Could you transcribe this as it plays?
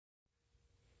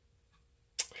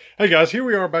Hey guys, here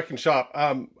we are back in shop.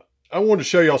 I wanted to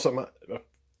show y'all something.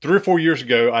 3 or 4 years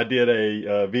ago, I did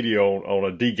a video on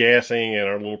a degassing and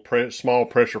a little small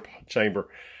pressure chamber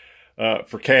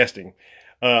for casting.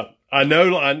 I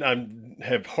know I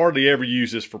have hardly ever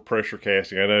used this for pressure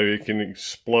casting. I know it can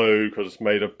explode because it's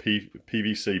made of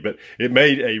PVC, but it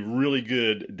made a really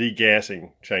good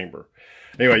degassing chamber.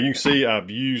 Anyway, you can see I've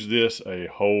used this a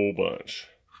whole bunch.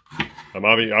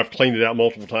 I've cleaned it out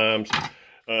multiple times.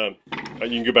 You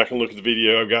can go back and look at the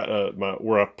video. I've got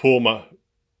where I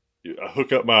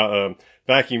hook up my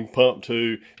vacuum pump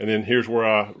to, and then here's where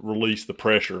I release the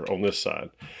pressure on this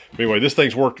side. Anyway, this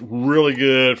thing's worked really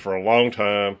good for a long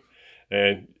time,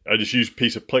 and I just used a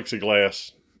piece of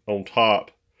plexiglass on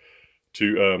top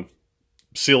to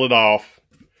seal it off,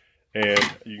 and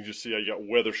you can just see I got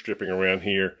weather stripping around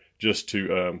here just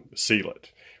to seal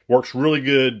it. Works really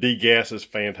good. Degasses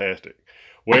fantastic.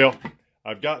 Well,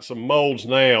 I've got some molds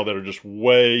now that are just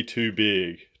way too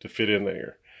big to fit in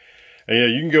there.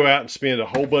 And you can go out and spend a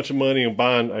whole bunch of money on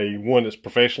buying one that's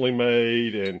professionally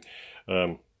made,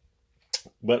 and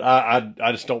but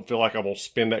I just don't feel like I'm gonna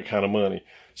spend that kind of money.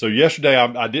 So yesterday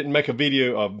I didn't make a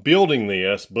video of building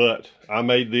this, but I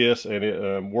made this, and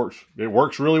it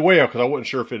works really well because I wasn't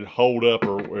sure if it'd hold up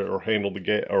or handle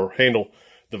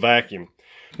the vacuum.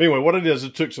 But anyway, what it is,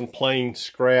 it took some plain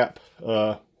scrap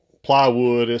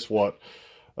plywood. It's what,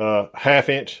 1/2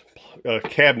 inch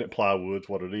cabinet plywood's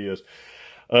what it is.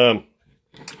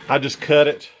 I just cut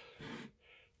it,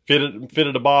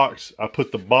 fitted a box. I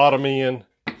put the bottom in,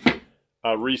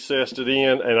 I recessed it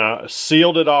in, and I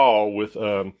sealed it all with,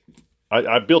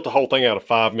 I built the whole thing out of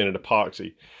 5-minute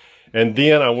epoxy. And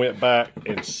then I went back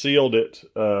and sealed it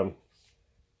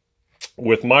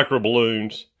with micro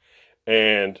balloons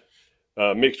and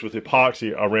mixed with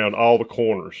epoxy around all the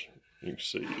corners. You can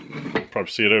see, you can probably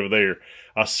see it over there.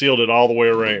 I sealed it all the way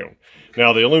around.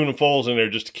 Now the aluminum foil's in there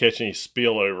just to catch any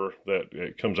spillover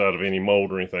that comes out of any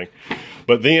mold or anything.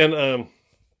 But then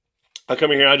I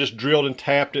come in here, I just drilled and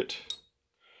tapped it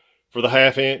for the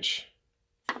 1/2 inch.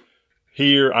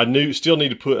 Here I still need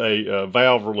to put a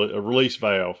valve, a release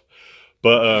valve,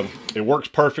 but it works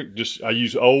perfect. Just I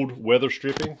use old weather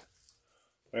stripping.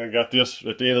 I got this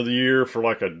at the end of the year for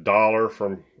like $1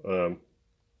 from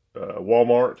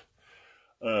Walmart.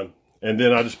 And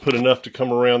then I just put enough to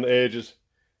come around the edges,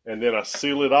 and then I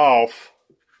seal it off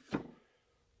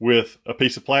with a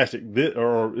piece of plastic,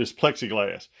 or it's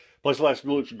plexiglass. Plexiglass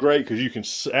looks great because you can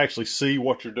actually see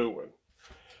what you're doing.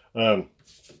 And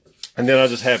then I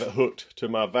just have it hooked to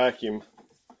my vacuum.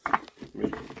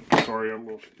 Sorry, I'm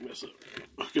going to mess up.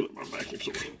 Hook it up my vacuum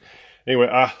sword. Anyway,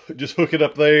 I just hook it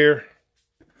up there.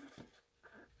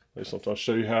 I'll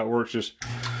show you how it works. Just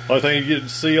the only thing you get to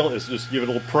seal is just give it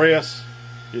a little press.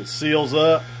 It seals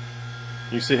up.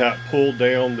 You see how it pulled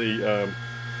down the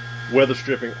weather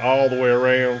stripping all the way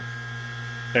around,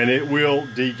 and it will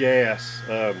degas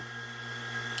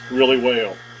really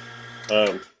well.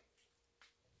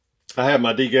 I have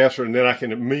my degasser, and then I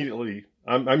can immediately,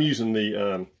 I'm using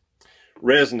the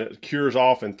resin that cures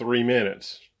off in 3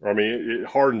 minutes. I mean, it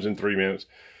hardens in 3 minutes.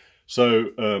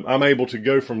 So I'm able to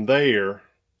go from there.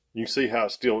 You can see how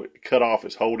it's still cut off.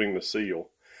 It's holding the seal.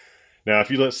 Now,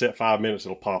 if you let it set 5 minutes,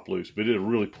 it'll pop loose, but it'll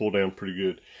really pull down pretty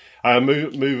good. I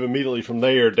move immediately from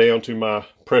there down to my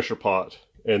pressure pot.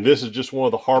 And this is just one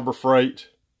of the Harbor Freight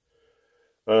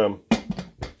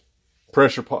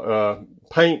pressure pot,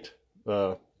 paint,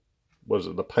 was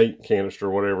it the paint canister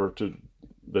or whatever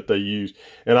that they use.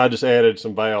 And I just added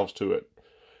some valves to it.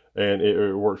 And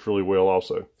it works really well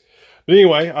also. But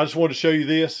anyway, I just wanted to show you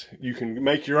this. You can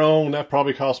make your own. That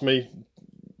probably cost me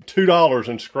 $2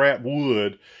 in scrap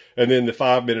wood, and then the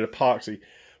 5-minute epoxy.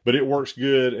 But it works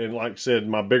good, and like I said,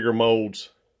 my bigger molds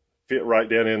fit right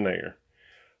down in there.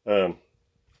 So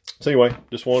anyway,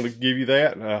 just wanted to give you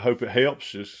that, and I hope it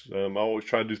helps. Just I always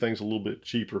try to do things a little bit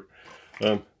cheaper.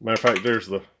 Matter of fact, there's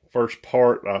the first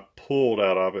part I pulled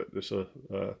out of it. This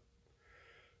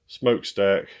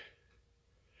smokestack.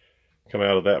 Come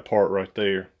out of that part right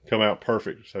there. Come out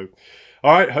perfect. So,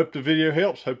 all right, hope the video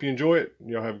helps. Hope you enjoy it.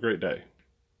 Y'all have a great day.